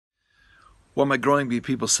Well, my Growing Big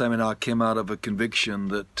People seminar came out of a conviction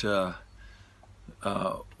that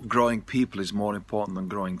growing people is more important than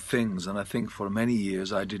growing things. And I think for many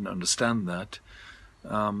years I didn't understand that,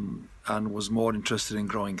 and was more interested in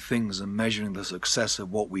growing things and measuring the success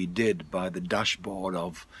of what we did by the dashboard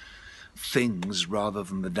of things rather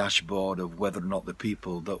than the dashboard of whether or not the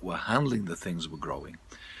people that were handling the things were growing.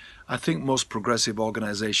 I think most progressive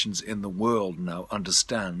organizations in the world now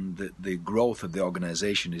understand that the growth of the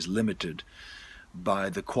organization is limited by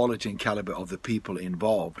the quality and caliber of the people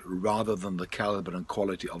involved rather than the caliber and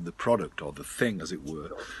quality of the product or the thing, as it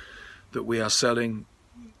were, that we are selling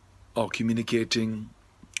or communicating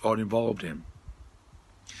or involved in.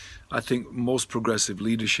 I think most progressive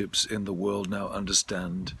leaderships in the world now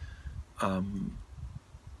understand, and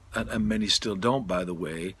many still don't, by the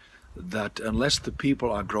way, that unless the people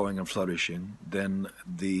are growing and flourishing, then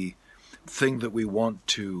the thing that we want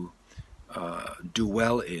to do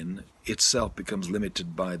well in itself becomes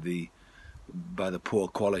limited by the poor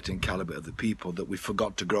quality and caliber of the people that we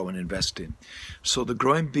forgot to grow and invest in. So the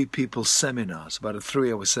Growing Big People seminar, it's about a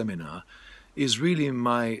 3-hour seminar, is really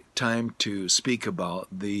my time to speak about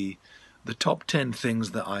the top 10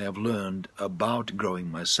 things that I have learned about growing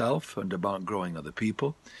myself and about growing other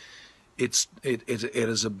people. It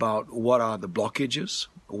is about what are the blockages,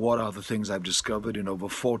 what are the things I've discovered in over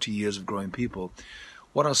 40 years of growing people.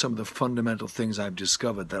 What are some of the fundamental things I've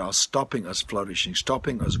discovered that are stopping us flourishing,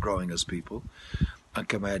 stopping us growing as people? And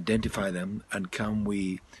can we identify them? And can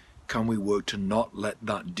we work to not let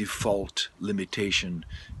that default limitation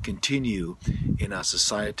continue in our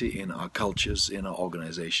society, in our cultures, in our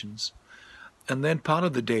organizations? And then part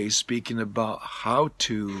of the day is speaking about how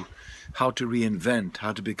to reinvent,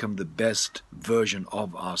 how to become the best version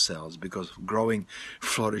of ourselves, because growing,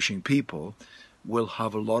 flourishing people will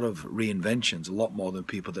have a lot of reinventions, a lot more than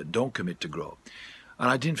people that don't commit to grow. And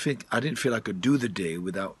I didn't feel I could do the day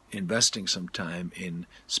without investing some time in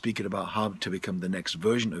speaking about how to become the next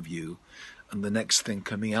version of you and the next thing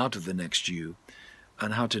coming out of the next you,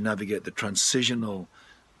 and how to navigate the transitional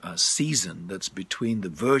season that's between the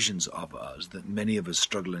versions of us that many of us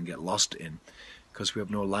struggle and get lost in because we have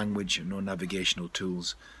no language and no navigational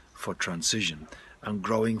tools for transition. And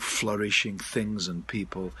growing, flourishing things and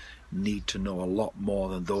people need to know a lot more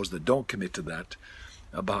than those that don't commit to that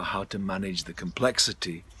about how to manage the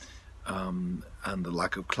complexity and the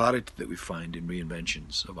lack of clarity that we find in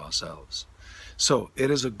reinventions of ourselves. So it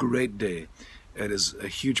is a great day. It is a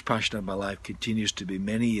huge passion of my life, continues to be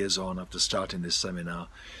many years on after starting this seminar,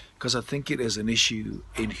 because I think it is an issue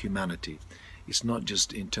in humanity. It's not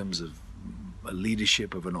just in terms of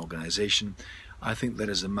leadership of an organization. I think there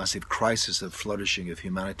is a massive crisis of flourishing of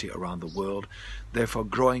humanity around the world. Therefore,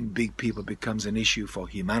 growing big people becomes an issue for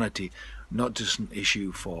humanity, not just an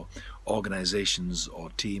issue for organizations or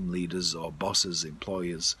team leaders or bosses,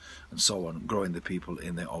 employers, and so on, growing the people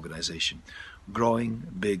in their organization. Growing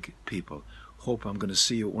big people. Hope I'm going to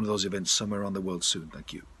see you at one of those events somewhere around the world soon.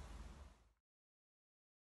 Thank you.